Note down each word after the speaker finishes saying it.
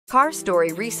Car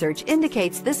Story research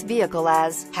indicates this vehicle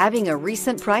as having a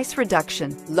recent price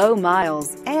reduction, low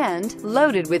miles, and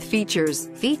loaded with features.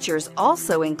 Features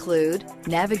also include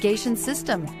navigation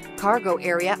system, cargo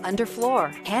area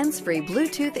underfloor, hands-free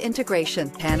Bluetooth integration,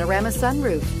 panorama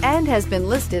sunroof, and has been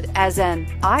listed as an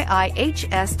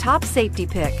IIHS top safety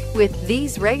pick. With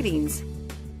these ratings,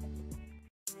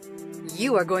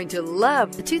 you are going to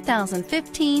love the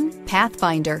 2015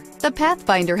 Pathfinder. The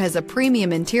Pathfinder has a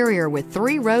premium interior with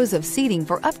 3 rows of seating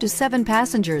for up to 7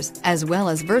 passengers, as well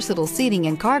as versatile seating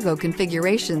and cargo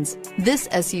configurations. This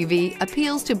SUV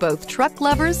appeals to both truck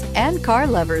lovers and car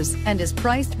lovers and is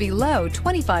priced below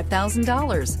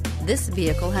 $25,000. This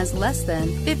vehicle has less than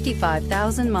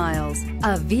 55,000 miles.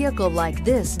 A vehicle like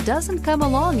this doesn't come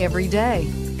along every day.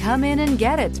 Come in and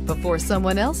get it before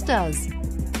someone else does.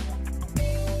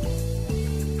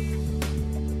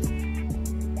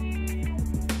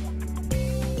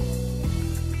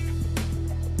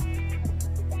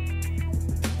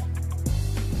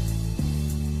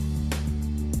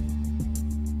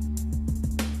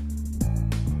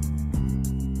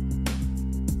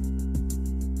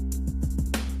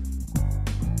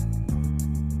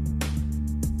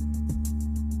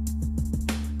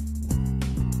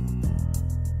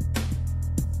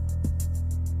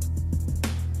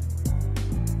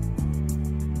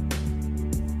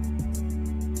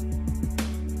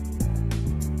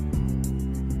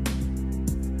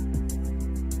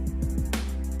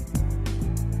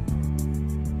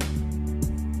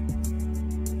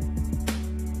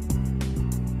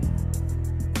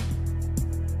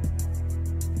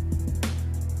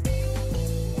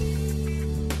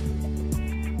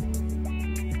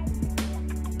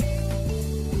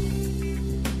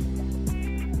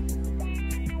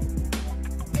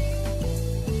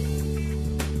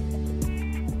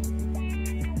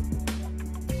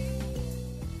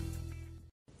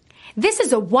 This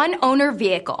is a one-owner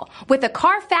vehicle with a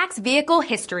Carfax Vehicle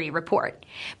History Report.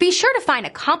 Be sure to find a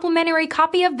complimentary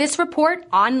copy of this report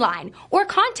online or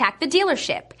contact the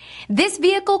dealership. This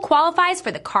vehicle qualifies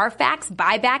for the Carfax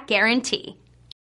Buyback Guarantee.